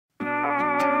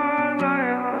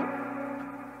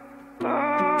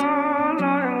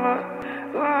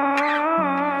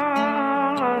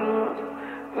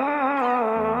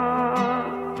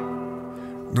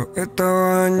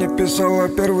написала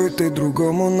первый, ты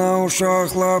другому на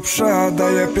ушах лапша. Да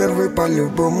я первый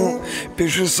по-любому.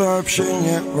 Пиши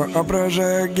сообщение,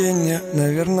 воображая гения.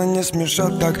 Наверное, не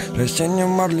смешат так. Растение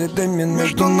марли дымин,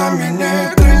 между нами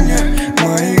нет трения.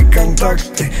 Мои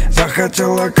контакты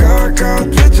захотела как,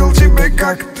 ответил тебе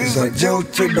как. Ты задел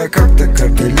тебя как-то,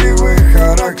 горделивый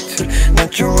характер.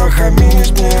 Начала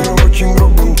хамить мне в очень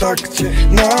грубом такте.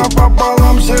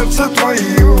 Напополам сердце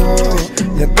твое,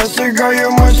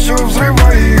 недосягаемостью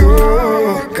взрываю.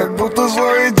 Как будто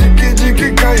злой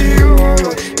дикий каю.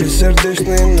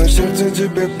 Бессердечный, но сердце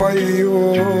тебе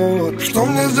поет. Что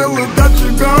мне сделать для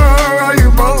тебя, ай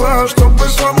бала, чтобы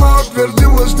сама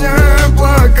утвердилась, не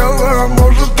плакала?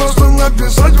 Может просто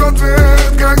написать в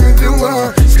ответ, как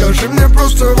дела? Скажи мне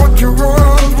просто what you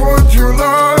want, what you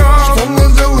love. Что мне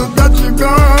сделать для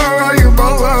тебя, ай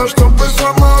бала, чтобы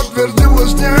сама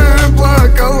утвердилась, не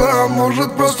плакала?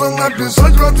 Может просто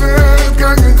написать в ответ,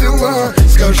 как дела?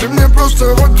 Скажи мне просто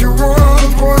what you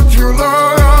want, what you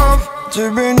love.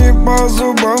 Тебе не по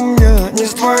зубам я, не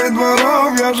с твоих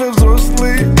дворов, я же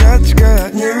взрослый дядька.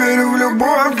 Не верю в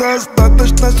любовь,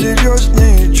 достаточно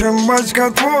серьезней, чем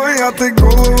батька твой. А ты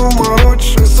голову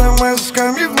морочишь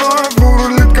смс-ками вновь.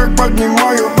 Бурлит, как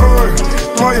поднимаю бровь,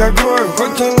 твоя кровь,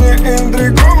 хоть и не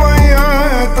интриговая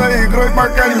этой игрой,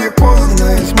 пока не поздно.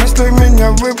 С мысли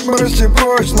меня выброси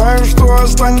прочь. Знаю, что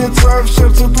останется в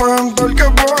сердце твоем только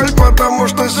боль, потому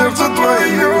что сердце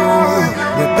твое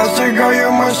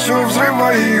недосягаемостью взрываю.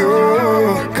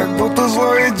 Как будто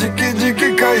злой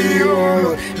дикий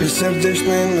каю.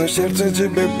 Бессердечный, но сердце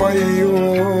тебе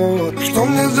поет. Что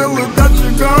мне сделать для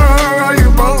тебя, ай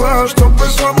бала, чтобы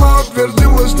сама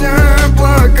утвердилась, не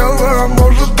плакала?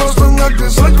 Может просто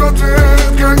написать в ответ,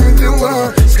 как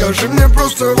дела? Скажи мне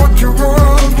просто what you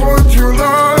want, what you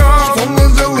love. Что мне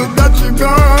сделать для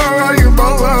тебя, ай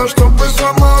бала, чтобы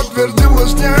сама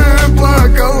утвердилась, не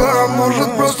плакала?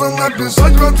 Может просто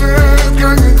написать в ответ,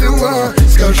 как дела?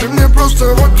 Скажи мне просто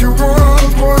what you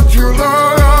want, what you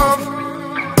love.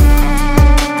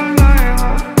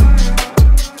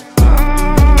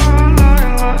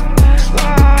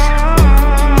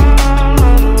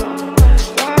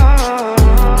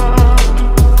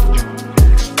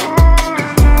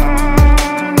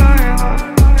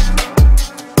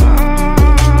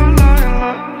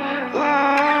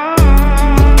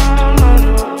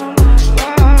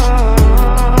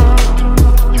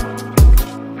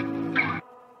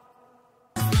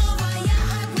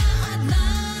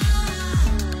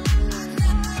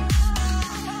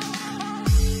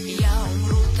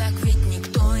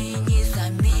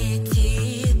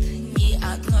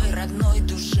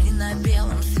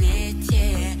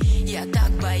 Я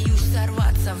так боюсь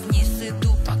сорваться вниз, иду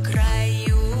по краю.